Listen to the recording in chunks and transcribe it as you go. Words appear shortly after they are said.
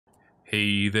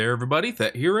Hey there everybody,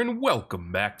 Thet here, and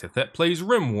welcome back to Thet Plays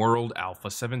Rimworld Alpha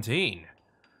 17.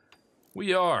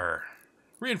 We are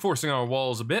reinforcing our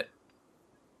walls a bit,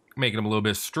 making them a little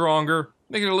bit stronger,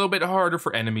 making it a little bit harder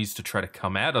for enemies to try to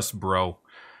come at us, bro.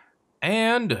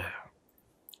 And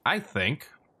I think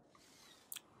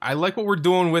I like what we're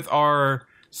doing with our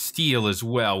steel as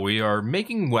well. We are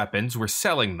making weapons, we're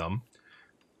selling them.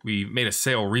 We made a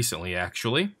sale recently,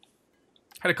 actually.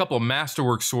 Had a couple of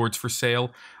Masterwork swords for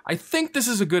sale. I think this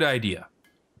is a good idea.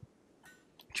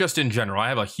 Just in general, I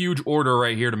have a huge order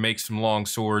right here to make some long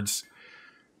swords.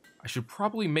 I should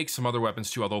probably make some other weapons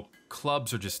too, although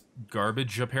clubs are just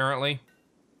garbage, apparently.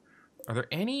 Are there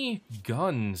any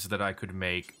guns that I could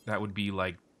make that would be,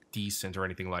 like, decent or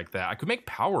anything like that? I could make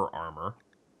power armor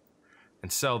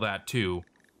and sell that too.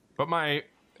 But my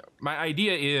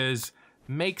idea is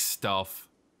make stuff,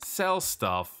 sell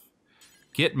stuff,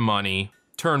 get money,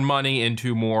 turn money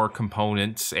into more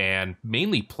components, and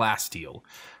mainly plasteel.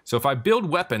 So if I build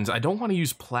weapons, I don't want to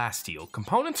use plasteel.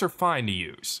 Components are fine to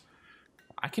use.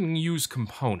 I can use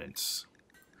components,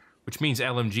 which means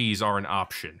LMGs are an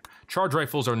option. Charge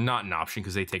rifles are not an option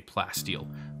because they take plasteel.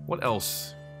 What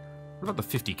else? What about the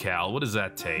 50 cal? What does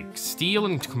that take? Steel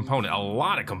and component. A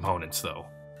lot of components, though.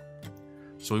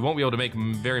 So we won't be able to make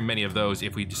very many of those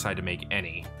if we decide to make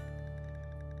any.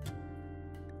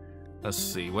 Let's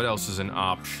see, what else is an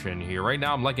option here? Right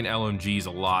now, I'm liking LMGs a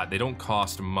lot. They don't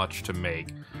cost much to make.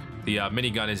 The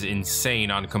minigun is insane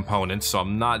on components, so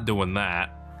I'm not doing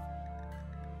that.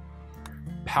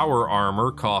 Power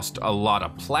armor cost a lot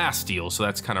of plasteel, so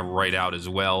that's kind of right out as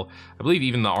well. I believe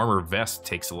even the armor vest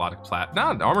takes a lot of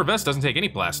No, the armor vest doesn't take any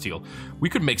plasteel. We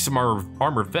could make some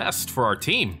armor vest for our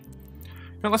team.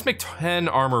 Now, let's make 10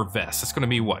 armor vests. That's going to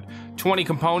be, what, 20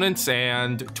 components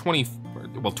and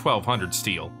 1,200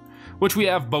 steel. Which we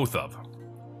have both of.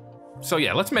 So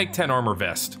yeah, let's make 10 armor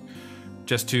vest.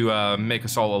 Just to make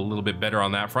us all a little bit better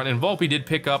on that front. And Volpe did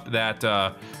pick up that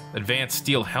advanced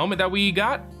steel helmet that we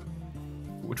got,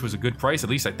 which was a good price.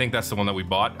 At least I think that's the one that we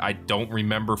bought. I don't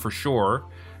remember for sure,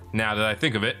 now that I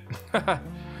think of it.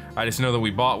 I just know that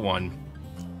we bought one.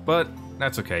 But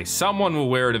that's okay. Someone will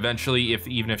wear it eventually,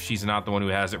 even if she's not the one who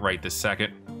has it right this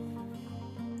second.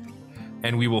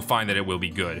 And we will find that it will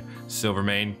be good.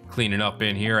 Silvermane cleaning up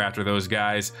in here after those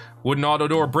guys. Wooden auto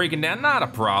door breaking down, not a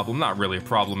problem, not really a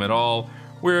problem at all.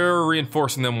 We're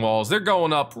reinforcing them walls. They're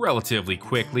going up relatively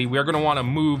quickly. We're gonna wanna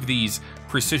move these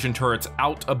precision turrets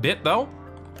out a bit though,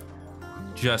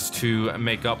 just to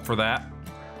make up for that.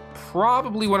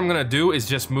 Probably what I'm gonna do is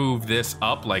just move this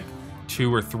up like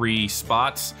 2 or 3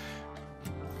 spots,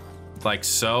 like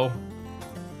so.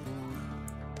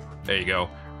 There you go.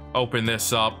 Open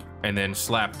this up, and then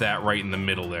slap that right in the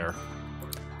middle there.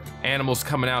 Animals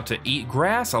coming out to eat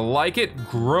grass, I like it.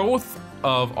 Growth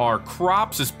of our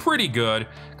crops is pretty good.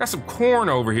 Got some corn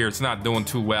over here, it's not doing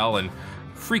too well, and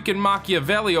freaking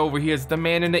Machiavelli over here is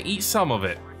demanding to eat some of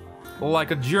it.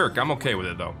 Like a jerk, I'm okay with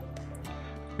it though.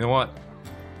 You know what?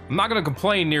 I'm not gonna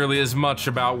complain nearly as much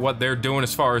about what they're doing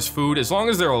as far as food. As long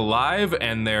as they're alive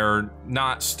and they're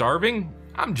not starving,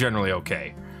 I'm generally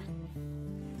okay.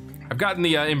 I've gotten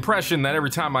the impression that every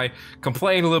time I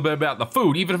complain a little bit about the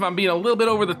food, even if I'm being a little bit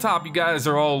over the top, you guys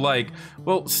are all like,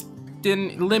 well,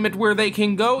 didn't limit where they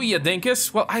can go, you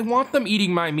dinkus. Well, I want them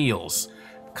eating my meals,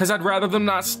 because I'd rather them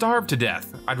not starve to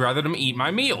death. I'd rather them eat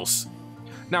my meals.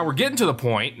 Now, we're getting to the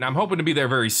point, and I'm hoping to be there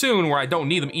very soon, where I don't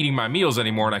need them eating my meals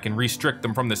anymore, and I can restrict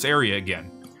them from this area again.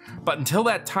 But until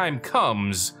that time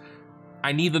comes,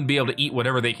 I need them to be able to eat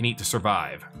whatever they can eat to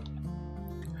survive.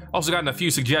 Also gotten a few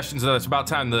suggestions that it's about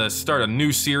time to start a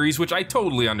new series, which I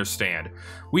totally understand.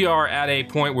 We are at a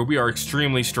point where we are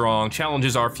extremely strong,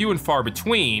 challenges are few and far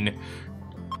between,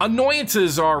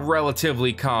 annoyances are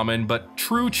relatively common, but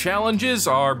true challenges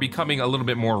are becoming a little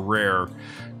bit more rare.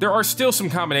 There are still some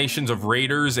combinations of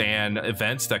raiders and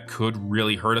events that could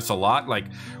really hurt us a lot. Like,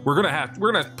 we're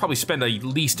gonna probably spend at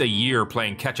least a year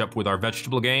playing catch up with our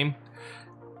vegetable game.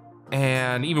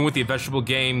 And even with the vegetable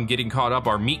game getting caught up,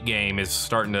 our meat game is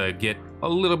starting to get a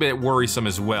little bit worrisome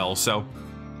as well. So,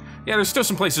 yeah, there's still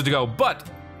some places to go. But,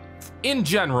 in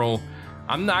general,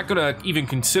 I'm not gonna even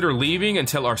consider leaving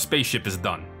until our spaceship is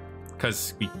done.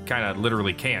 Because we kind of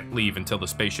literally can't leave until the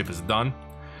spaceship is done.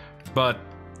 But,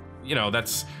 you know,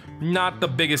 that's not the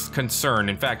biggest concern.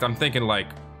 In fact, I'm thinking, like,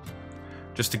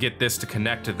 just to get this to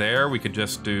connect to there, we could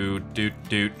just do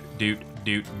doot.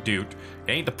 It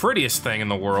ain't the prettiest thing in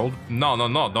the world. No,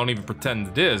 don't even pretend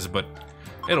it is, but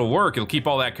it'll work. It'll keep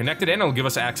all that connected, and it'll give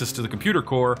us access to the computer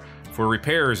core for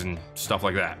repairs and stuff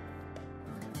like that.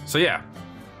 So yeah,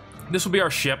 this will be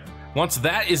our ship. Once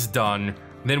that is done,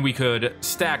 then we could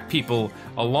stack people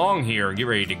along here and get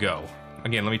ready to go.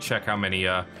 Again, let me check how many,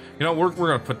 you know, we're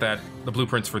gonna put the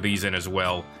blueprints for these in as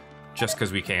well, just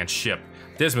because we can't ship.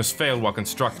 Dismas failed while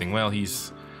constructing. Well,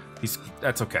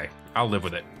 that's okay. I'll live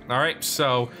with it. All right,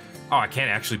 so, oh, I can't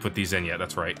actually put these in yet,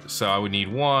 that's right. So I would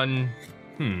need one,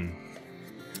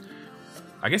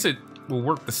 I guess it will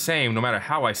work the same no matter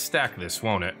how I stack this,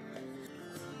 won't it?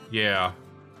 Yeah.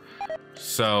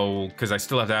 So, because I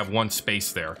still have to have one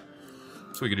space there.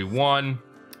 So we could do 1,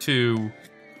 2,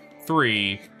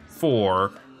 3,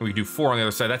 4. We could do 4 on the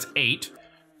other side. That's 8.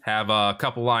 Have a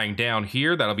couple lying down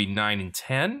here. That'll be 9 and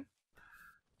 10.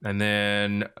 And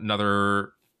then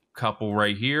another couple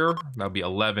right here. That'll be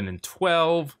 11 and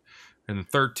 12. And then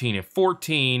 13 and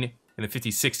 14. And then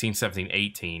 15, 16, 17,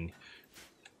 18.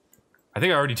 I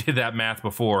think I already did that math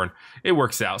before, and it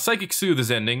works out. Psychic Soothe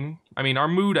is ending. I mean, our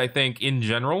mood, I think, in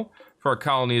general, for our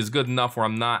colony is good enough where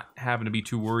I'm not having to be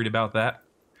too worried about that.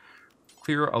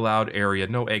 Clear allowed area.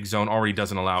 No egg zone. Already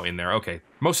doesn't allow in there. Okay.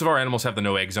 Most of our animals have the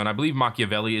no egg zone. I believe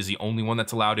Machiavelli is the only one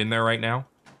that's allowed in there right now,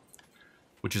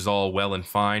 which is all well and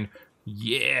fine.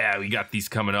 Yeah, we got these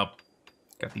coming up.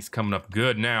 Got these coming up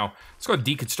good now. Let's go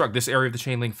deconstruct this area of the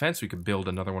chain link fence. We could build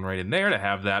another one right in there to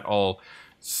have that all,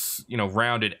 you know,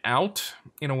 rounded out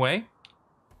in a way.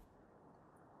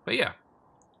 But yeah,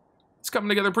 it's coming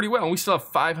together pretty well. And we still have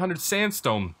 500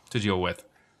 sandstone to deal with.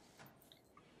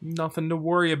 Nothing to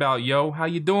worry about, yo. How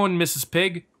you doing, Mrs.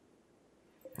 Pig?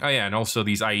 Oh yeah, and also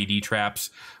these IED traps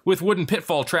with wooden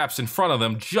pitfall traps in front of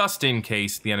them, just in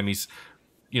case the enemies,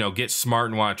 you know, get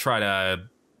smart and want to try to,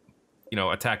 you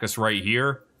know, attack us right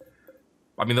here.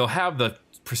 I mean, they'll have the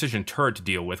precision turret to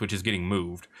deal with, which is getting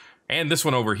moved. And this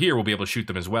one over here will be able to shoot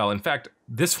them as well. In fact,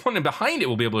 this one behind it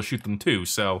will be able to shoot them too.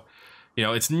 So, you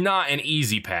know, it's not an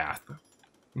easy path,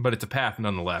 but it's a path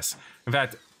nonetheless. In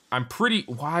fact, I'm pretty...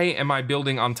 Why am I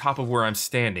building on top of where I'm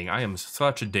standing? I am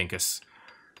such a dinkus.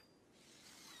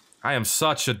 I am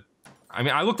such a... I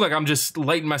mean, I look like I'm just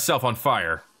lighting myself on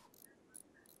fire.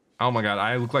 Oh my god,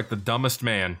 I look like the dumbest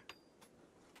man.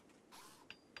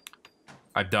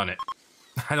 I've done it.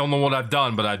 I don't know what I've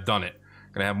done, but I've done it.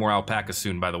 Gonna have more alpacas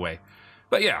soon, by the way.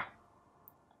 But yeah.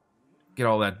 Get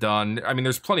all that done. I mean,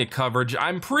 there's plenty of coverage.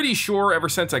 I'm pretty sure ever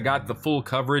since I got the full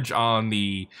coverage on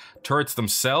the turrets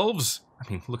themselves...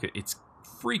 I mean, look at it's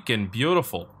freaking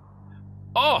beautiful.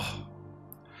 Oh!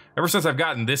 Ever since I've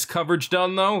gotten this coverage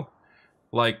done, though,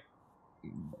 like,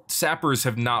 sappers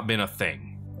have not been a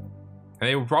thing. And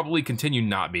they will probably continue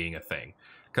not being a thing.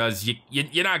 Because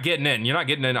you're not getting in. You're not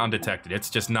getting in undetected. It's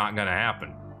just not going to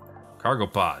happen. Cargo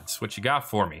pods. What you got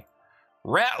for me?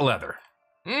 Rat leather.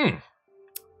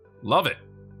 Love it.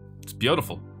 It's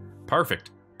beautiful.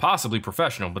 Perfect. Possibly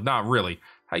professional, but not really.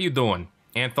 How you doing,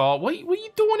 Anthol? What are you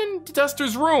doing in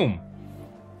Duster's room?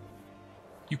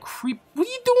 You creep. What are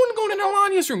you doing going in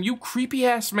Alania's room? You creepy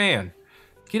ass man.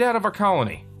 Get out of our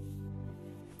colony.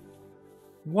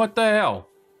 What the hell?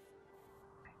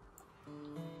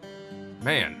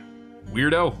 Man,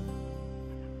 weirdo.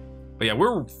 But yeah,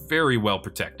 we're very well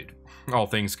protected, all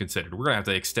things considered. We're gonna have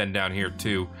to extend down here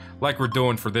too, like we're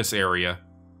doing for this area.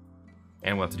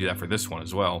 And we'll have to do that for this one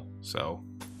as well. So,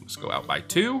 let's go out by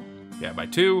 2. Yeah, by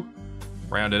 2.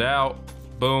 Round it out.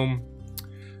 Boom.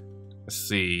 Let's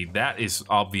see, that is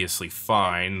obviously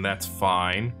fine. That's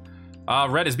fine.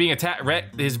 Red is being attacked. Red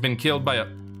has been killed by a...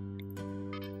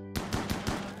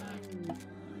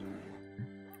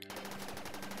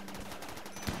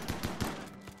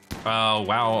 Oh,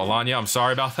 wow, Alania, I'm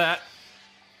sorry about that.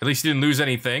 At least you didn't lose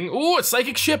anything. Ooh, a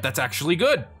psychic ship, that's actually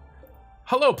good.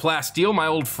 Hello, Plasteel, my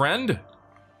old friend.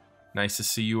 Nice to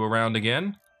see you around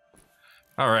again.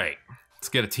 All right, let's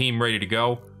get a team ready to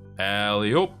go.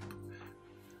 Alley-oop.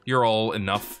 You're all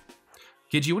enough.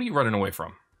 Gidgey, what are you running away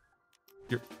from?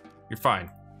 You're fine.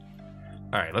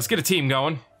 All right, let's get a team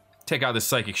going. Take out this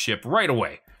psychic ship right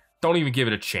away. Don't even give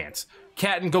it a chance.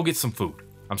 Catton, go get some food.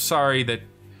 I'm sorry that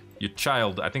your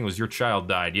child, I think it was your child,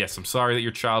 died. Yes, I'm sorry that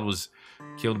your child was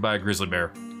killed by a grizzly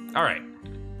bear. All right.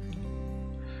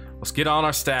 Let's get on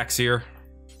our stacks here.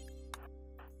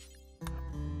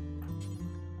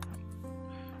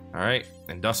 All right,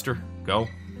 and Duster, go.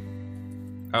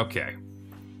 Okay.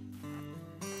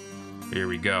 Here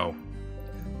we go.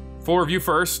 4 of you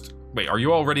first. Wait, are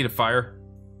you all ready to fire?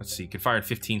 Let's see, you can fire in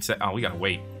 15 seconds. Oh, we gotta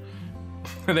wait.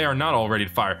 They are not all ready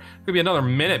to fire. Could be another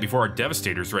minute before our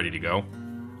Devastator's ready to go.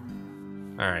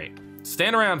 All right,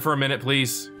 stand around for a minute,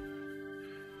 please.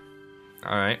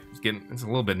 All right, it's a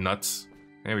little bit nuts.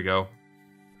 There we go.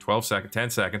 12 seconds, 10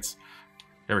 seconds.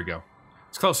 There we go.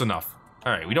 It's close enough.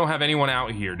 All right, we don't have anyone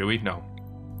out here, do we? No.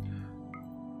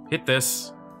 Hit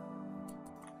this.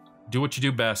 Do what you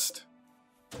do best.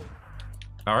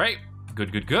 All right,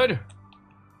 good, good, good.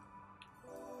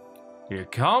 Here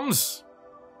it comes.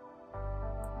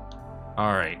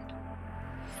 All right.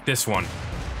 This one.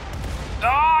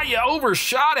 Ah, you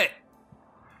overshot it.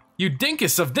 You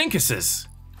dinkus of dinkuses.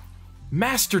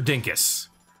 Master Dinkus.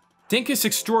 Dinkus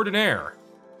extraordinaire.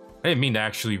 I didn't mean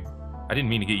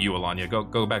to get you, Alanya.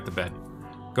 Go back to bed.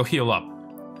 Go heal up.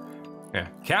 Yeah.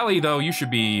 Callie, though, you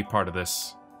should be part of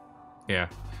this. Yeah.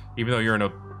 Even though you're in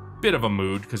a bit of a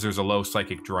mood, because there's a low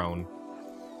psychic drone.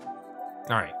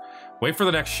 Alright. Wait for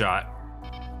the next shot.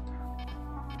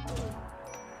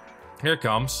 Here it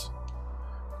comes.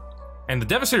 And the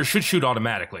Devastator should shoot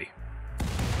automatically.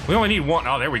 We only need one.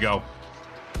 Oh, there we go.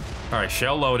 Alright,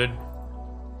 shell loaded.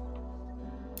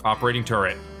 Operating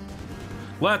turret.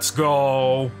 Let's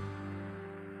go.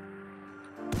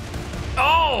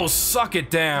 Oh, suck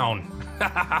it down.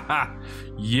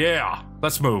 Yeah,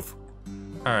 let's move.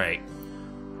 All right.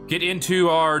 Get into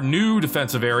our new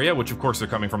defensive area, which of course they're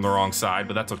coming from the wrong side,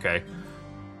 but that's okay.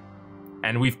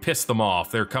 And we've pissed them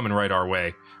off. They're coming right our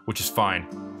way, which is fine.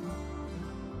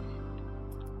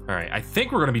 All right, I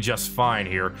think we're gonna be just fine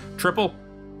here. Triple,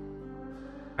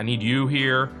 I need you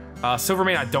here.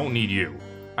 Silvermane, I don't need you.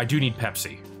 I do need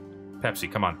Pepsi.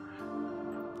 Pepsi, come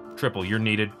on. Triple, you're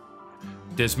needed.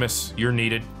 Dismas, you're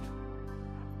needed.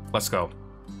 Let's go.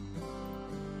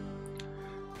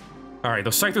 Alright,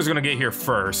 those Scythers are gonna get here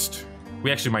first.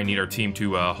 We actually might need our team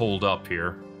to hold up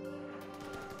here.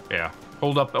 Yeah,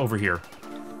 hold up over here.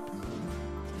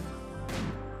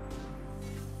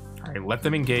 Alright, let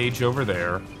them engage over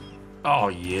there. Oh,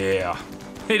 yeah.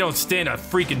 They don't stand a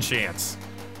freaking chance.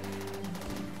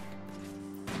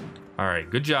 Alright,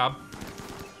 good job.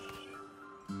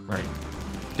 Alright.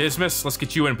 Dismas, let's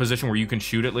get you in a position where you can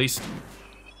shoot at least.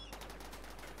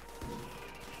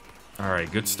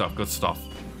 Alright, good stuff, good stuff.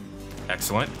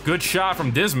 Excellent. Good shot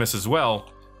from Dismas as well.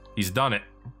 He's done it.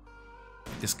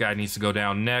 This guy needs to go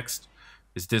down next.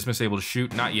 Is Dismas able to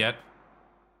shoot? Not yet.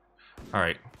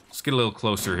 Alright, let's get a little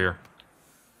closer here.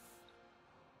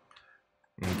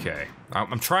 Okay.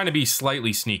 I'm trying to be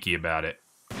slightly sneaky about it.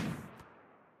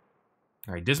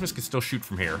 Alright, Dismas can still shoot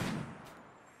from here.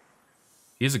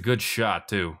 He is a good shot,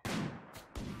 too.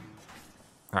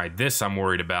 Alright, this I'm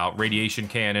worried about. Radiation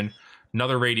cannon.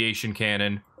 Another radiation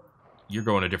cannon. You're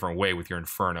going a different way with your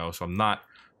Inferno, so I'm not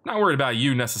worried about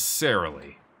you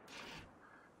necessarily.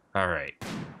 Alright.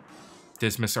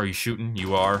 Dismas, are you shooting?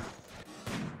 You are.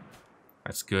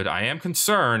 That's good. I am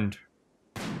concerned.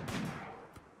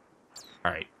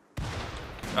 Alright.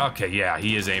 Okay, yeah,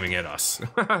 he is aiming at us.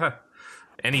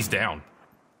 And he's down.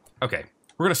 Okay,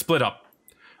 we're gonna split up.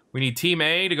 We need Team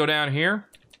A to go down here.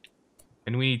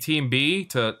 And we need Team B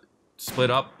to split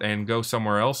up and go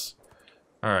somewhere else.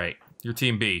 Alright, you're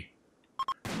Team B.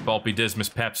 Bulpy, Dismas,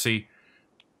 Pepsi.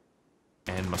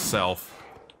 And myself.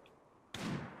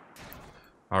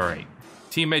 Alright.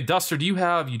 Team A, Duster, do you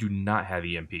have... You do not have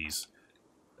EMPs.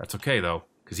 That's okay, though,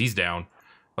 because he's down.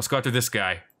 Let's go after this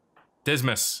guy.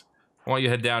 Dismas, I want you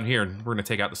to head down here, and we're going to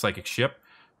take out the Psychic Ship.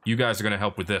 You guys are going to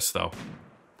help with this, though.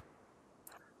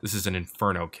 This is an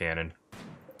Inferno cannon.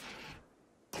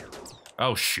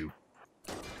 Oh, shoot.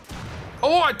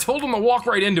 Oh, I told him to walk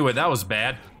right into it. That was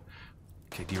bad.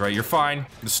 Okay, D-Right, you're fine.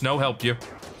 The snow helped you.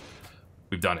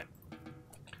 We've done it.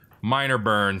 Minor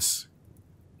burns.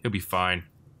 He'll be fine.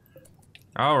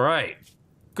 All right.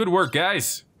 Good work,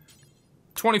 guys.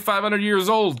 2,500 years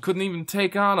old. Couldn't even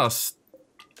take on a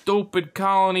stupid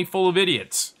colony full of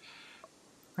idiots.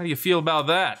 How do you feel about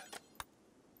that?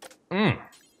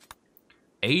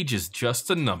 Age is just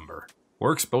a number.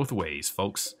 Works both ways,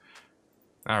 folks.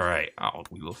 All right. Oh,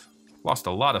 we lost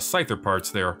a lot of Scyther parts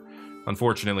there,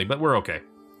 unfortunately, but we're okay.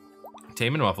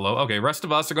 Tame and Buffalo. Okay, rest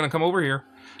of us are going to come over here.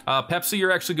 Pepsi,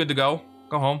 you're actually good to go.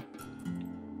 Go home.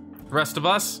 The rest of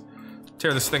us,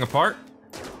 tear this thing apart.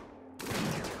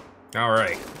 All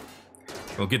right.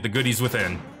 We'll get the goodies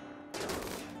within.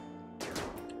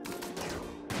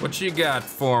 What you got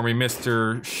for me,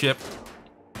 Mr. Ship?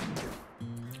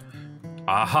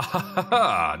 Ah ha ha ha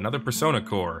ha! Another Persona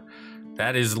Core.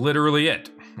 That is literally it.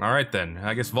 All right then.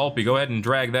 I guess Volpe, go ahead and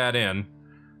drag that in.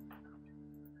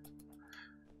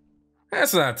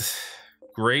 That's not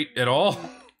great at all.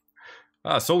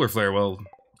 Solar Flare. Well,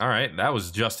 all right. That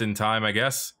was just in time, I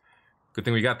guess. Good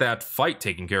thing we got that fight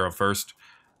taken care of first.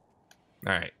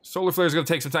 All right. Solar Flare is going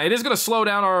to take some time. It is going to slow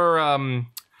down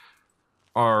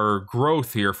our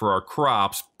growth here for our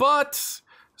crops, but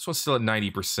this one's still at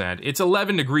 90%. It's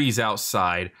 11 degrees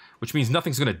outside, which means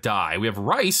nothing's gonna die. We have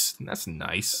rice, that's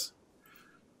nice.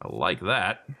 I like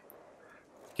that.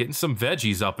 Getting some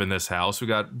veggies up in this house. We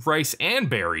got rice and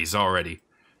berries already.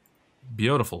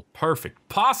 Beautiful, perfect,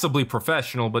 possibly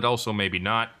professional, but also maybe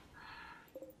not.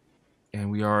 And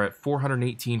we are at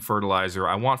 418 fertilizer.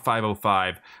 I want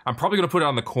 505. I'm probably going to put it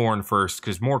on the corn first,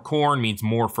 because more corn means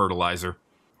more fertilizer.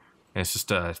 And it's just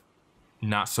a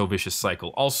not so vicious cycle.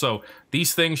 Also,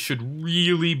 these things should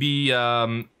really be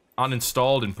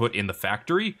uninstalled and put in the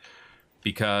factory,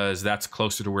 because that's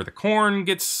closer to where the corn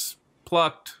gets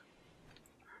plucked,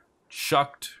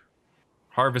 shucked,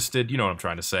 harvested. You know what I'm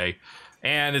trying to say.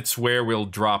 And it's where we'll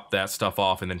drop that stuff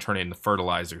off and then turn it into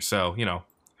fertilizer. So, you know,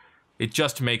 it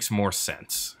just makes more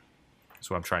sense.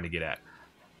 That's what I'm trying to get at.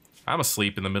 I'm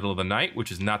asleep in the middle of the night,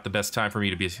 which is not the best time for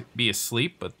me to be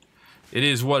asleep, but it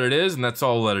is what it is, and that's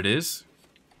all that it is.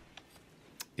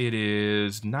 It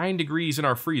is 9 degrees in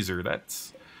our freezer.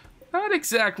 That's not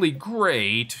exactly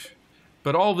great,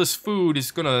 but all this food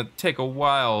is gonna take a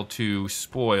while to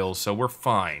spoil, so we're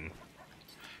fine.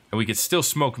 And we can still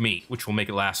smoke meat, which will make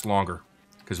it last longer,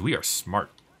 because we are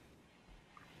smart.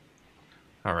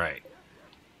 All right.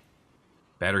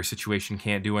 Battery situation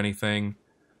can't do anything.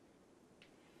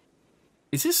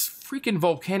 Is this freaking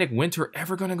volcanic winter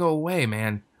ever gonna go away,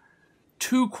 man?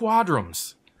 2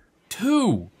 quadrums.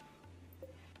 2!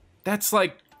 That's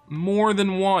like more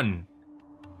than 1.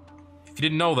 If you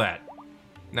didn't know that,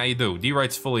 now you do.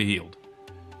 D-Right's fully healed.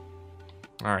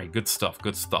 Alright, good stuff,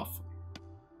 good stuff.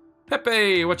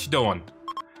 Pepe, what you doing?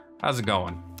 How's it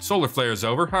going? Solar flare's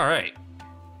over, alright.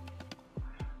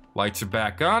 Lights are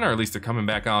back on, or at least they're coming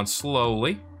back on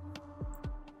slowly.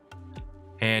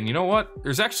 And you know what?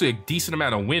 There's actually a decent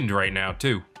amount of wind right now,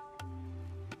 too.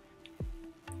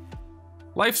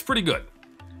 Life's pretty good.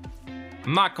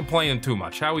 I'm not complaining too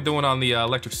much. How are we doing on the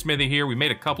electric smithy here? We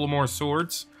made a couple more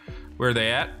swords. Where are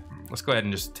they at? Let's go ahead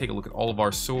and just take a look at all of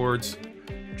our swords.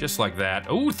 Just like that.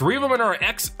 Oh, 3 of them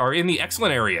are in the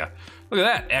excellent area. Look at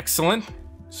that. Excellent.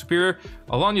 Superior.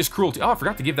 Alania's cruelty. Oh, I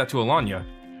forgot to give that to Alania.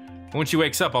 When she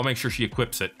wakes up, I'll make sure she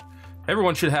equips it.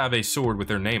 Everyone should have a sword with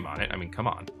their name on it. I mean, come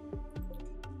on.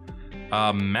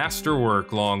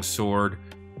 Masterwork longsword.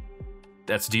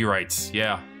 That's D-Right's.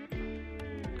 Yeah.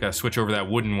 Gotta switch over that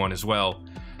wooden one as well.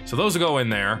 So those will go in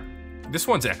there. This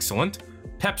one's excellent.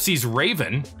 Pepsi's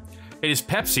Raven. It is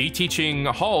Pepsi teaching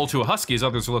Hull to a husky as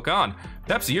others look on.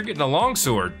 Pepsi, you're getting a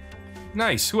longsword.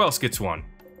 Nice. Who else gets one?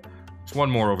 There's one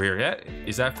more over here. Yeah,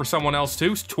 is that for someone else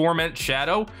too? Torment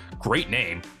Shadow. Great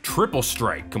name. Triple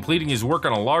Strike. Completing his work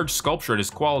on a large sculpture at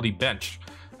his quality bench.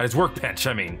 At his workbench,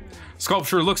 I mean.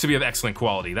 Sculpture looks to be of excellent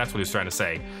quality. That's what he was trying to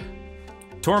say.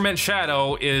 Torment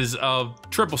Shadow is of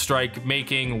Triple Strike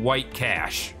making white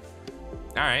cash.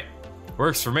 Alright.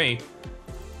 Works for me.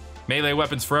 Melee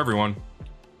weapons for everyone.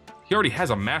 He already has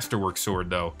a Masterwork sword,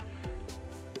 though.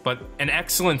 But an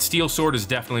excellent steel sword is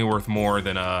definitely worth more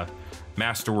than a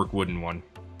Masterwork wooden one.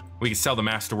 We can sell the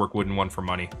Masterwork wooden one for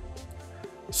money.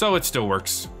 So it still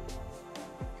works.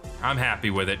 I'm happy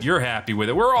with it. You're happy with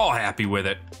it. We're all happy with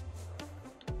it.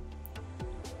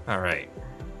 Alright.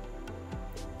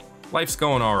 Life's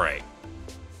going alright.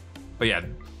 But yeah,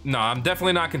 no, I'm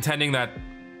definitely not contending that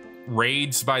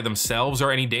raids by themselves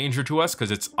are any danger to us, because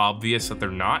it's obvious that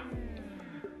they're not.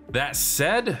 That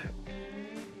said,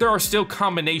 there are still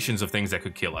combinations of things that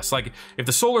could kill us. Like, if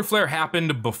the solar flare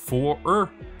happened before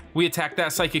we attacked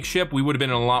that psychic ship, we would have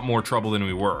been in a lot more trouble than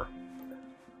we were.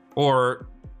 Or,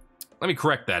 let me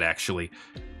correct that actually.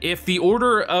 If the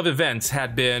order of events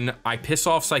had been, I piss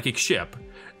off psychic ship,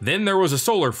 then there was a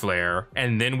solar flare,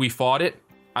 and then we fought it,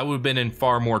 I would have been in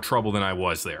far more trouble than I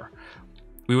was there.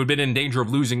 We would have been in danger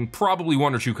of losing probably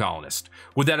 1 or 2 colonists.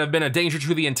 Would that have been a danger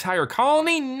to the entire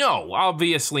colony? No,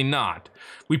 obviously not.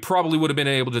 We probably would have been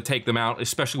able to take them out,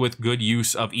 especially with good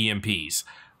use of EMPs.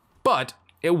 But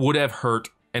it would have hurt,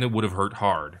 and it would have hurt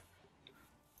hard.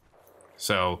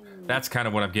 So that's kind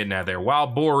of what I'm getting at there.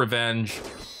 Wild Boar Revenge.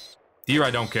 Deer,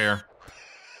 I don't care.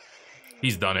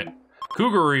 He's done it.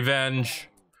 Cougar Revenge.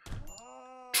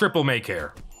 Triple Make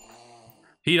Care.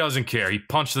 He doesn't care. He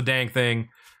punched the dang thing.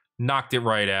 Knocked it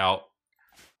right out.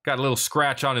 Got a little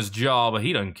scratch on his jaw, but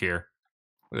he doesn't care.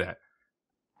 Look at that.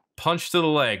 Punch to the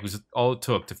leg was all it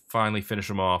took to finally finish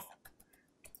him off.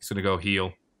 He's gonna go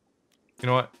heal. You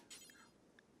know what?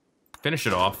 Finish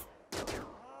it off.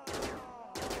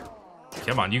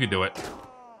 Come on, you can do it.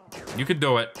 You can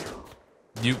do it.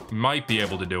 You might be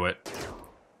able to do it.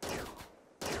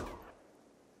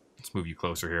 Let's move you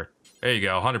closer here. There you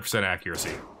go, 100%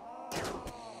 accuracy.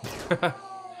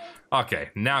 Okay,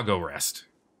 now go rest.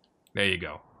 There you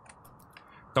go.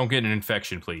 Don't get an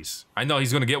infection, please. I know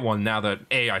he's gonna get one now that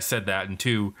A, I said that, and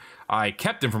 2, I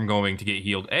kept him from going to get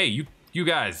healed. Hey, you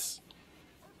guys.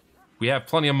 We have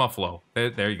plenty of Muffalo.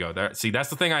 There you go. There, see, that's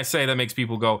the thing I say that makes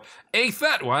people go, hey,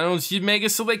 Thet, why don't you make it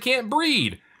so they can't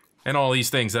breed? And all these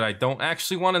things that I don't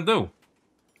actually want to do.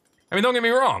 I mean, don't get me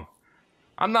wrong.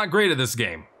 I'm not great at this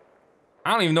game.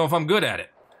 I don't even know if I'm good at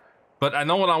it. But I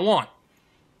know what I want.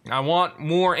 I want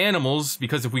more animals,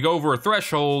 because if we go over a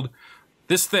threshold,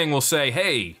 this thing will say,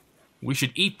 hey, we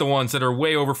should eat the ones that are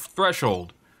way over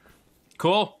threshold.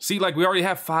 Cool? See, like, we already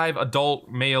have 5 adult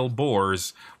male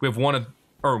boars. We have one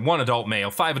adult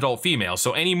male, 5 adult females.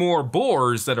 So any more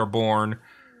boars that are born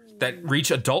that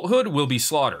reach adulthood will be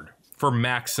slaughtered for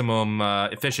maximum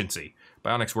efficiency.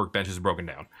 Bionics workbench is broken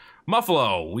down.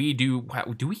 Muffalo, we do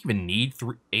we even need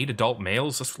 8 adult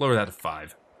males? Let's lower that to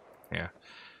 5. Yeah.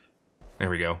 There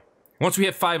we go. Once we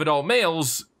have 5 adult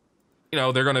males, you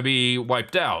know, they're gonna be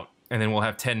wiped out. And then we'll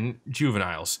have 10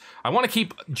 juveniles. I want to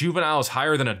keep juveniles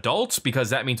higher than adults, because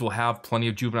that means we'll have plenty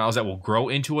of juveniles that will grow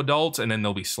into adults and then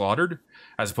they'll be slaughtered.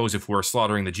 As opposed to if we're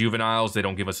slaughtering the juveniles, they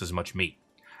don't give us as much meat.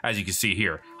 As you can see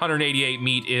here, 188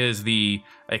 meat is the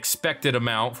expected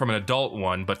amount from an adult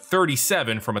one, but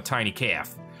 37 from a tiny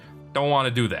calf. Don't want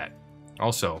to do that.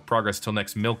 Also, progress till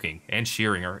next milking and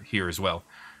shearing are here as well.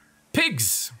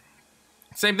 Pigs!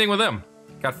 Same thing with them.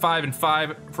 Got 5 and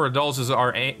 5 for adults is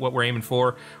what we're aiming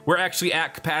for. We're actually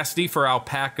at capacity for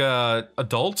alpaca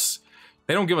adults.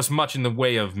 They don't give us much in the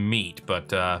way of meat,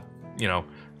 but, you know,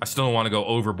 I still don't want to go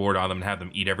overboard on them and have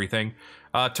them eat everything.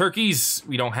 Turkeys,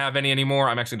 we don't have any anymore.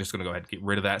 I'm actually just going to go ahead and get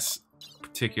rid of that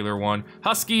particular one.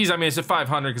 Huskies, I mean, it's at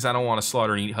 500 because I don't want to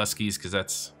slaughter and eat huskies because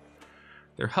that's...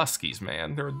 They're huskies,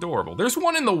 man. They're adorable. There's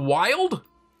one in the wild?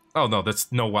 Oh, no,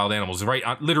 that's no wild animals. Right,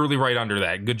 literally right under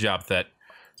that. Good job, Thet.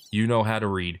 You know how to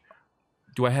read.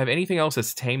 Do I have anything else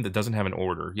that's tame that doesn't have an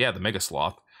order? Yeah, the Mega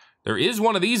Sloth. There is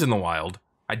one of these in the wild.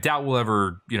 I doubt we'll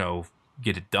ever, you know,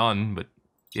 get it done, but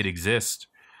it exists.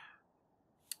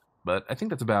 But I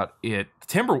think that's about it. The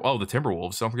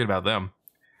Timberwolves. Don't forget about them.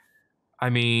 I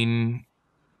mean,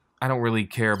 I don't really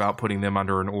care about putting them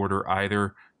under an order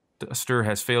either. Duster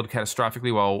has failed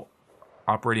catastrophically while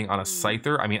operating on a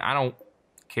Scyther. I mean, I don't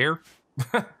care.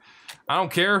 I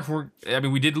don't care. I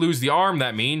mean, we did lose the arm,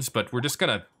 that means, but we're just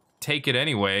gonna take it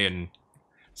anyway and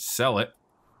sell it.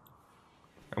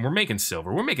 And we're making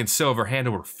silver. We're making silver hand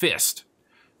over fist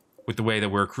with the way that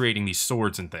we're creating these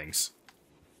swords and things.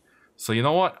 So you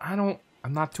know what? I'm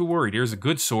not too worried. Here's a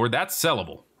good sword. That's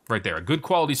sellable. Right there. A good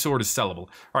quality sword is sellable.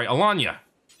 All right, Alanya,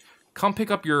 come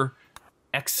pick up your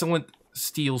excellent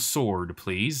steel sword,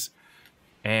 please.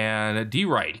 And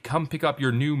D-Right, come pick up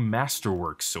your new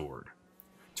Masterwork sword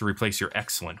to replace your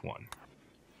excellent one.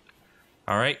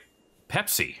 All right,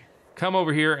 Pepsi, come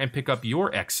over here and pick up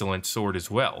your excellent sword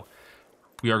as well.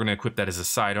 We are going to equip that as a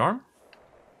sidearm.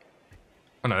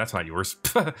 Oh, no, that's not yours.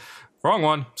 Wrong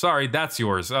one. Sorry, that's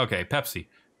yours. Okay, Pepsi,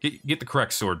 get the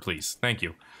correct sword, please. Thank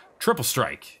you. Triple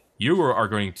Strike, you are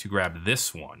going to grab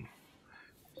this one.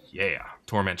 Yeah,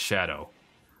 Torment Shadow.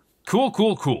 Cool,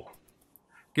 cool, cool.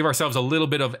 Give ourselves a little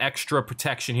bit of extra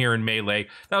protection here in melee.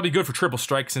 That'll be good for Triple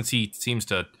Strike since he seems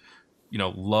to, you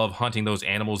know, love hunting those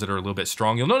animals that are a little bit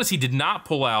strong. You'll notice he did not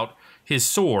pull out his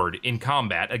sword in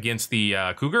combat against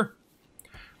the cougar,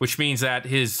 which means that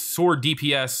his sword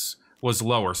DPS was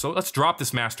lower. So let's drop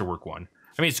this Masterwork one.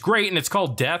 I mean, it's great and it's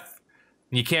called Death.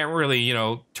 And you can't really, you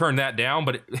know, turn that down,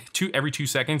 but every 2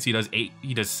 seconds he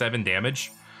does 7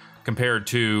 damage compared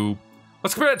to,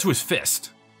 let's compare that to his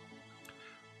fist.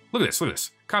 Look at this, look at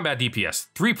this. Combat DPS,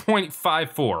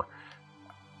 3.54.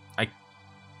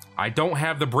 I don't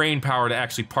have the brain power to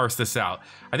actually parse this out.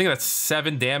 I think that's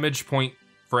 7 damage point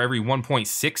for every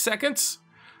 1.6 seconds.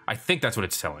 I think that's what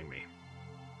it's telling me.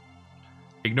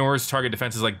 Ignores target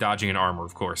defenses like dodging and armor,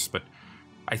 of course, but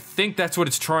I think that's what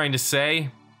it's trying to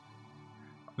say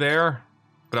there,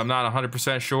 but I'm not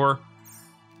 100% sure.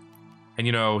 And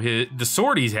you know, the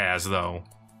sword he has, though,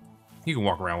 you can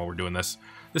walk around while we're doing this.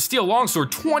 The Steel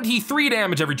Longsword, 23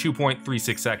 damage every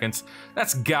 2.36 seconds.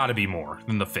 That's gotta be more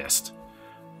than the fist.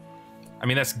 I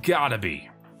mean, that's gotta be.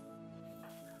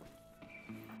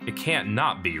 It can't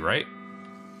not be, right?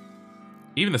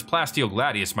 Even this Plasteel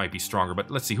Gladius might be stronger,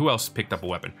 but let's see, who else picked up a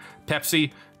weapon?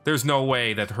 Pepsi, there's no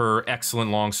way that her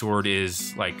excellent longsword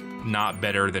is, like, not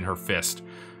better than her fist.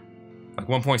 Like,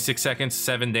 1.6 seconds,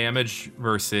 7 damage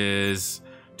versus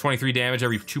 23 damage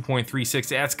every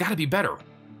 2.36. Yeah, it's gotta be better.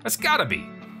 That's gotta be.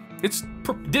 It's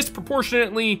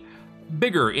disproportionately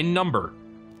bigger in number.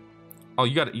 Oh,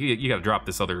 you gotta drop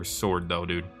this other sword, though,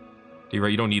 dude. You're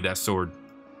right, you don't need that sword.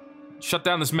 Shut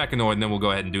down this mechanoid, and then we'll go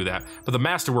ahead and do that. But the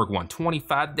Masterwork one,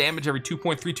 25 damage every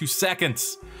 2.32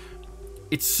 seconds.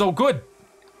 It's so good.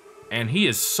 And he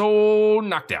is so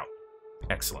knocked out.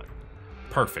 Excellent.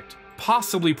 Perfect.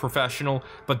 Possibly professional,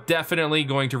 but definitely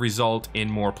going to result in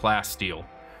more plasteel,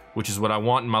 which is what I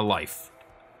want in my life.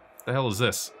 What the hell is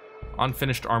this?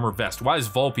 Unfinished armor vest. Why is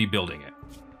Volpe building it?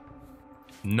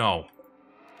 No.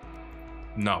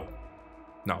 No.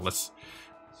 No, let's...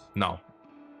 No.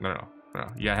 No.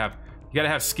 You gotta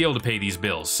have skill to pay these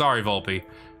bills. Sorry, Volpe.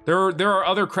 There are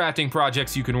other crafting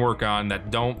projects you can work on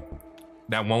that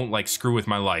won't, like, screw with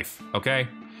my life, okay?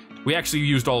 We actually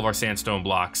used all of our sandstone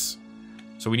blocks,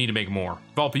 so we need to make more.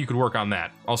 Volpe, you could work on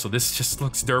that. Also, this just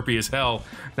looks derpy as hell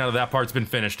now that that part's been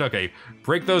finished. Okay,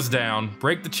 break those down.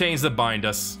 Break the chains that bind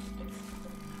us.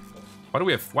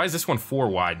 Why is this one 4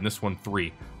 wide and this one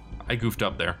 3? I goofed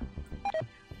up there.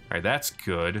 Alright, that's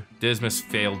good. Dismas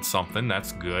failed something.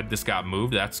 That's good. This got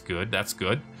moved. That's good. That's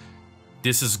good.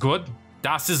 This is good.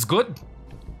 Das is good.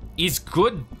 Is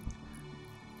good.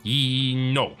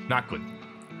 No, not good.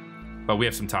 But we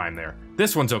have some time there.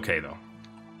 This one's okay, though.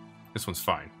 This one's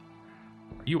fine.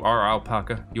 You are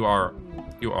alpaca. You are.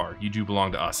 You do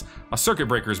belong to us. A circuit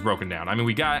breaker is broken down. I mean,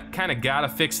 we kind of gotta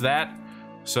fix that.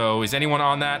 So, is anyone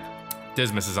on that?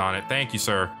 Dismas is on it. Thank you,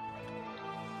 sir.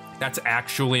 That's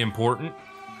actually important.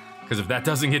 Because if that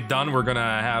doesn't get done, we're gonna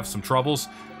have some troubles.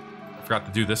 I forgot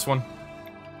to do this one.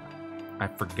 How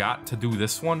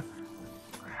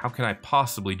can I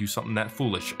possibly do something that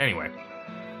foolish? Anyway.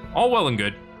 All well and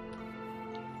good.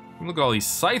 Look at all these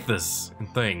scythes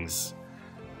and things.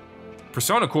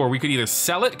 Persona Core, we could either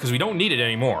sell it, because we don't need it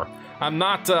anymore. I'm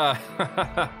not,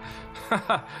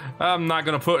 I'm not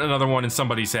gonna put another one in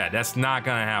somebody's head. That's not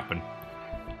gonna happen.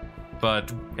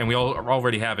 And we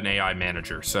already have an AI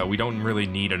manager, so we don't really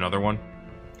need another one.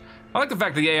 I like the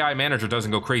fact that the AI manager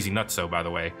doesn't go crazy nutso, by the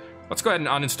way. Let's go ahead and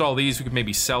uninstall these. We could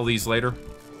maybe sell these later.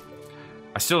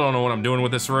 I still don't know what I'm doing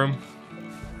with this room.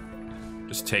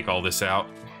 Just take all this out.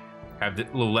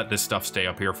 Let this stuff stay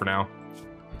up here for now.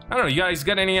 I don't know, you guys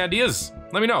got any ideas?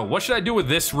 Let me know. What should I do with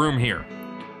this room here?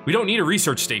 We don't need a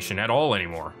research station at all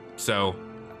anymore, so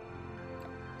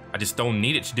I just don't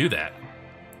need it to do that.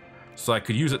 So I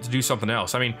could use it to do something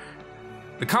else. I mean,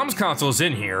 the comms console is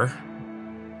in here,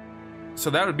 so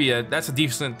that's a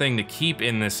decent thing to keep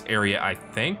in this area, I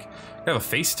think. I have a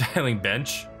face styling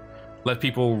bench. Let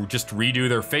people just redo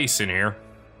their face in here,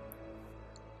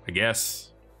 I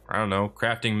guess. I don't know.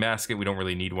 Crafting basket, we don't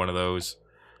really need one of those.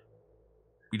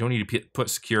 We don't need to put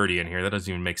security in here. That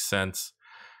doesn't even make sense.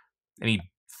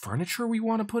 Any furniture we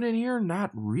want to put in here?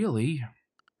 Not really.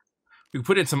 We could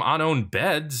put in some unowned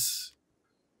beds.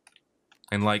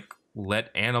 And, like,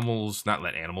 let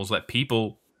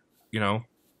people, you know,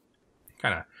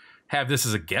 kind of have this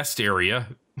as a guest area.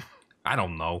 I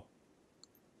don't know.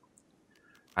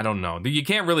 You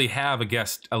can't really have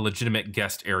a legitimate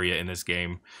guest area in this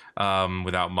game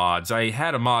without mods. I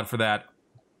had a mod for that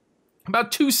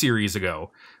about 2 series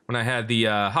ago when I had the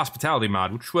hospitality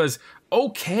mod, which was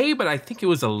okay, but I think it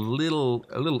was a little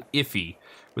iffy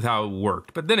with how it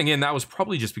worked. But then again, that was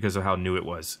probably just because of how new it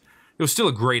was. It was still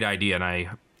a great idea, and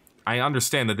I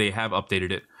understand that they have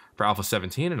updated it for Alpha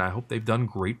 17, and I hope they've done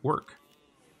great work.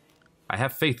 I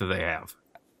have faith that they have.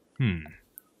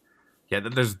 Yeah,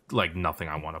 there's, like, nothing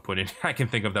I want to put in. I can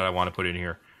think of that I want to put in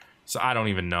here. So I don't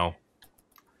even know.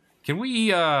 Can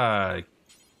we, I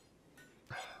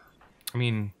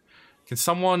mean, can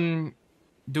someone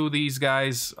do these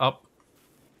guys up?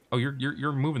 Oh,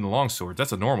 you're moving the longswords.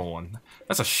 That's a normal one.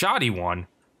 That's a shoddy one.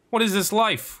 What is this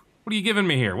life? What are you giving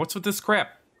me here? What's with this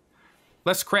crap?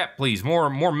 Less crap, please.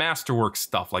 More Masterwork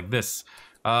stuff like this.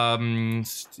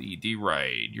 CD,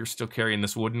 right. You're still carrying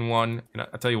this wooden one.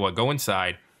 I'll tell you what, go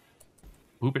inside.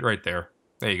 Boop it right there.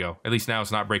 There you go. At least now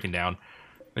it's not breaking down.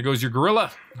 There goes your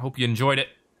gorilla. Hope you enjoyed it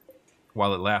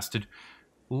while it lasted.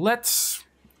 What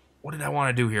did I want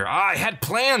to do here? I had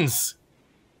plans!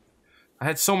 I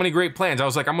had so many great plans. I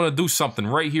was like, I'm going to do something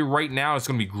right here, right now. It's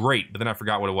going to be great. But then I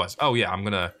forgot what it was. Oh, yeah, I'm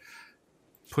going to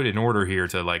put in order here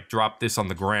to, like, drop this on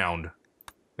the ground.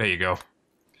 There you go.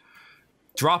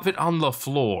 Drop it on the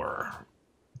floor.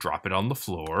 Drop it on the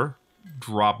floor.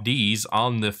 Drop these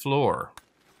on the floor.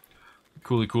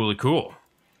 Cool.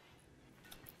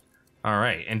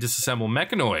 Alright, and disassemble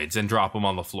mechanoids and drop them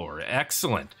on the floor.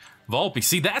 Excellent. Volpe,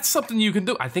 see, that's something you can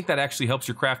do. I think that actually helps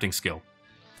your crafting skill.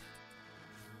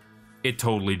 It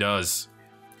totally does.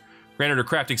 Granted, her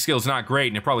crafting skill is not great,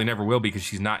 and it probably never will be because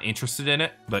she's not interested in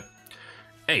it, but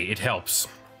hey, it helps.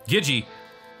 Gigi,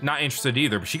 not interested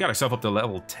either, but she got herself up to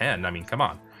level 10. I mean, come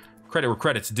on. Credit where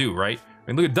credit's due, right? I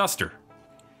mean, look at Duster.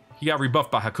 He got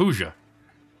rebuffed by Hakuja.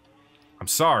 I'm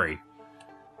sorry.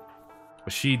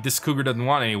 But this cougar doesn't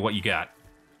want any of what you got.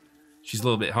 She's a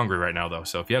little bit hungry right now, though,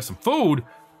 so if you have some food,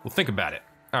 we'll think about it.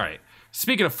 All right.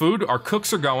 Speaking of food, our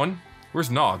cooks are going.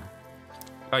 Where's Nog?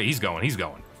 Oh, he's going.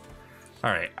 All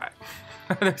right.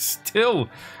 They're still...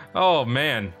 Oh,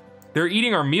 man. They're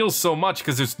eating our meals so much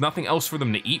because there's nothing else for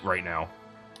them to eat right now.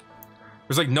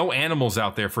 There's, like, no animals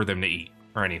out there for them to eat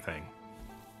or anything.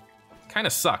 Kind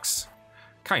of sucks.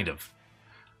 Kind of.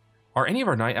 Are any of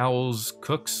our night owls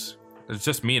cooks? It's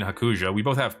just me and Hakuja. We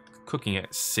both have cooking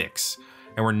at 6,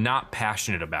 and we're not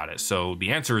passionate about it. So the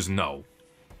answer is no.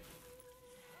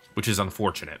 Which is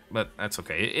unfortunate, but that's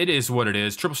okay. It is what it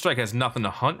is. Triple Strike has nothing to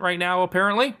hunt right now,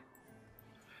 apparently.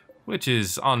 Which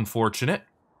is unfortunate.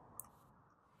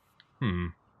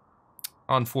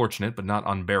 Unfortunate, but not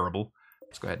unbearable.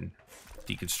 Let's go ahead and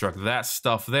deconstruct that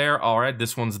stuff there. All right,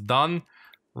 this one's done.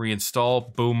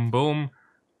 Reinstall, boom, boom.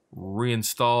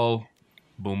 Reinstall,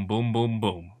 boom, boom, boom,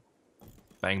 boom.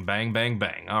 Bang, bang, bang,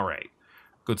 bang. All right.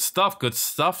 Good stuff, good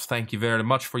stuff. Thank you very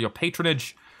much for your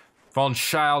patronage. Von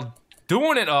Child,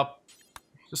 doing it up.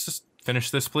 Just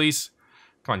finish this, please.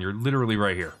 Come on, you're literally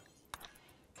right here.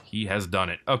 He has done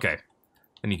it. Okay.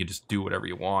 Then you can just do whatever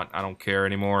you want. I don't care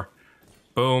anymore.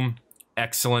 Boom.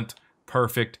 Excellent.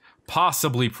 Perfect.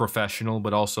 Possibly professional,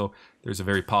 but also there's a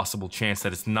very possible chance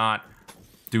that it's not.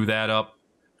 Do that up.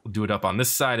 We'll do it up on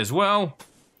this side as well.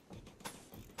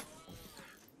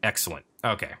 Excellent.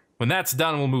 Okay. When that's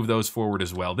done, we'll move those forward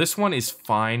as well. This one is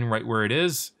fine right where it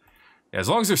is. As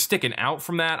long as they're sticking out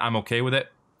from that, I'm okay with it.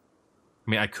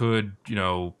 I mean, I could, you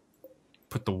know,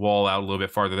 put the wall out a little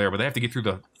bit farther there, but they have to get through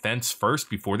the fence first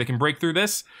before they can break through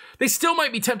this. They still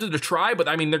might be tempted to try, but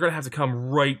I mean, they're going to have to come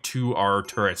right to our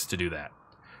turrets to do that.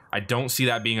 I don't see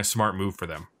that being a smart move for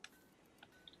them.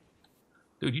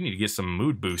 Dude, you need to get some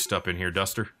mood boost up in here,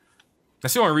 Duster.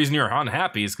 That's the only reason you're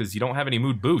unhappy is because you don't have any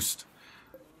mood boost.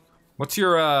 What's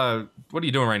your, what are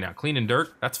you doing right now? Cleaning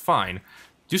dirt? That's fine.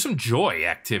 Do some joy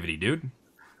activity, dude.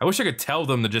 I wish I could tell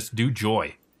them to just do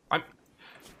joy.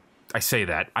 I say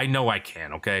that. I know I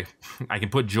can, okay? I can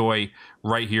put joy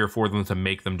right here for them to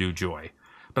make them do joy.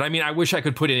 But I mean, I wish I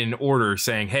could put it in order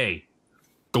saying, hey,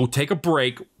 go take a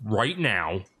break right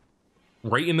now,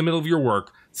 right in the middle of your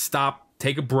work, stop,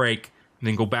 take a break, and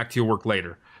then go back to your work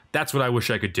later. That's what I wish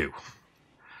I could do.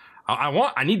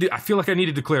 I feel like I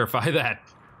needed to clarify that.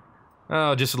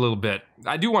 Oh, just a little bit.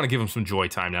 I do want to give them some joy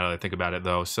time now that I think about it,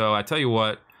 though. So I tell you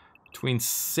what, between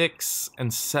 6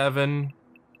 and 7...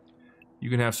 you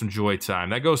can have some joy time.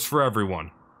 That goes for everyone.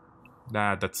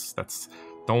 Nah, that's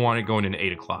don't want it going into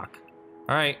 8 o'clock.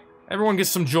 All right, everyone gets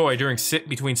some joy during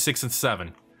between 6 and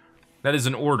 7. That is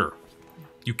an order.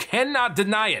 You cannot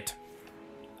deny it.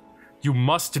 You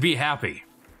must be happy.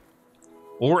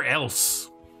 Or else.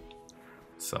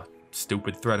 It's a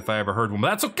stupid threat if I ever heard one, but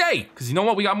that's okay, because you know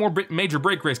what? We got more major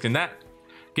break risk in that.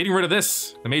 Getting rid of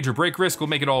this, the major break risk, will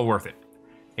make it all worth it.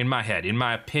 In my head, in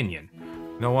my opinion.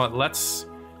 You know what?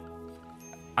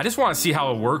 I just want to see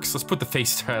how it works. Let's put the face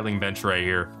styling bench right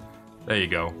here. There you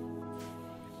go.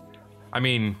 I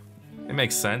mean, it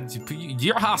makes sense.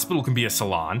 Your hospital can be a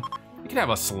salon. You can have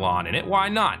a salon in it. Why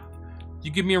not?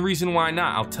 You give me a reason why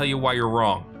not. I'll tell you why you're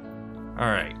wrong. All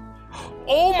right.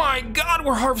 Oh my God,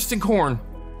 we're harvesting corn.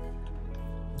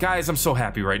 Guys, I'm so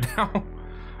happy right now.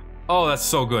 Oh, that's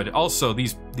so good. Also,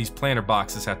 these planter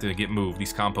boxes have to get moved.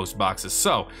 These compost boxes.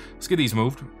 So, let's get these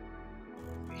moved.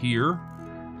 Here.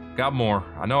 Got more.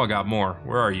 I know I got more.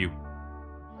 Where are you?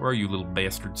 Where are you, little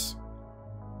bastards?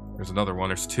 There's another one.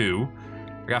 There's 2.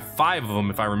 I got 5 of them,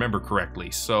 if I remember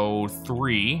correctly. So,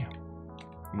 3.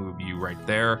 Move you right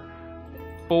there.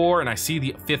 4, and I see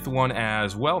the 5th one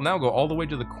as well. Now go all the way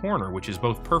to the corner, which is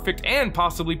both perfect and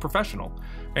possibly professional.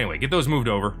 Anyway, get those moved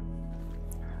over.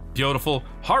 Beautiful.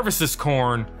 Harvest this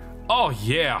corn. Oh,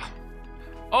 yeah.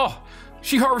 Oh,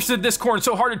 she harvested this corn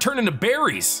so hard it turned into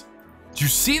berries. Did you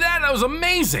see that? That was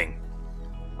amazing.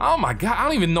 Oh my God, I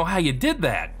don't even know how you did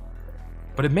that.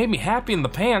 But it made me happy in the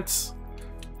pants.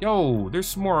 Yo, there's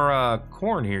some more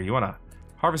corn here. You wanna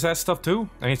harvest that stuff too?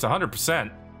 I mean, it's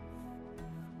 100%.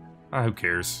 Who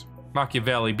cares?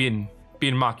 Machiavelli, being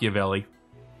Machiavelli.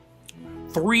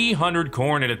 300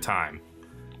 corn at a time.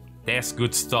 That's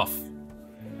good stuff.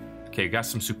 Okay, got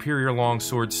some superior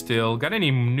longswords still. Got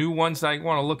any new ones that I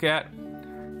want to look at?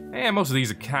 Most of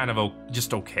these are kind of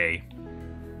just okay.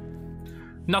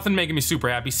 Nothing making me super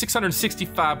happy.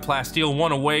 665 plasteel,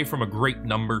 1 away from a great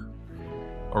number.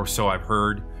 Or so I've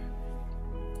heard.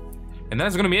 And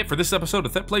that's going to be it for this episode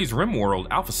of Thet Plays Rimworld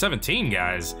Alpha 17,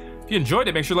 guys. If you enjoyed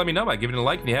it, make sure to let me know by giving it a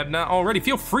like if you have not already.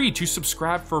 Feel free to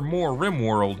subscribe for more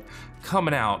Rimworld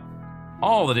coming out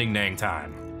all the ding-dang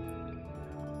time.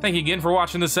 Thank you again for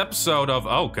watching this episode of...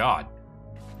 oh, God.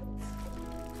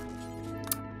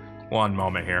 One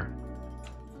moment here.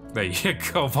 There you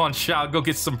go, Von Child. Go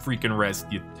get some freaking rest,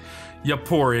 you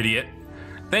poor idiot.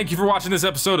 Thank you for watching this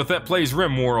episode of Thet Plays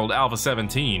Rimworld Alpha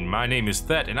 17. My name is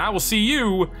Thet, and I will see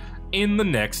you in the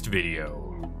next video.